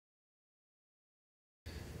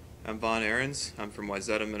I'm Vaughan Ahrens. I'm from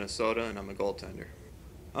Wayzata, Minnesota, and I'm a goaltender.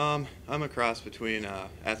 I'm a cross between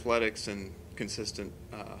athletics and consistent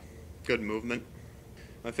good movement.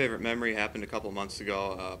 My favorite memory happened a couple months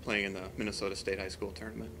ago playing in the Minnesota State High School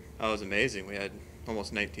tournament. That was amazing. We had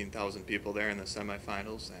almost 19,000 people there in the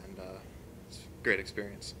semifinals, and it's a great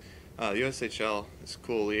experience. USHL is a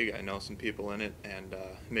cool league. I know some people in it, and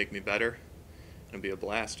make me better. It'll be a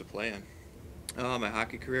blast to play in. My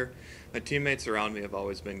hockey career, my teammates around me have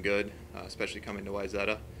always been good, especially coming to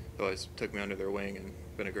Wayzata. They always took me under their wing and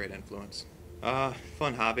been a great influence.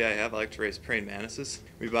 Fun hobby I have, I like to raise praying mantises.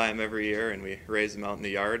 We buy them every year and we raise them out in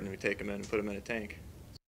the yard and we take them in and put them in a tank.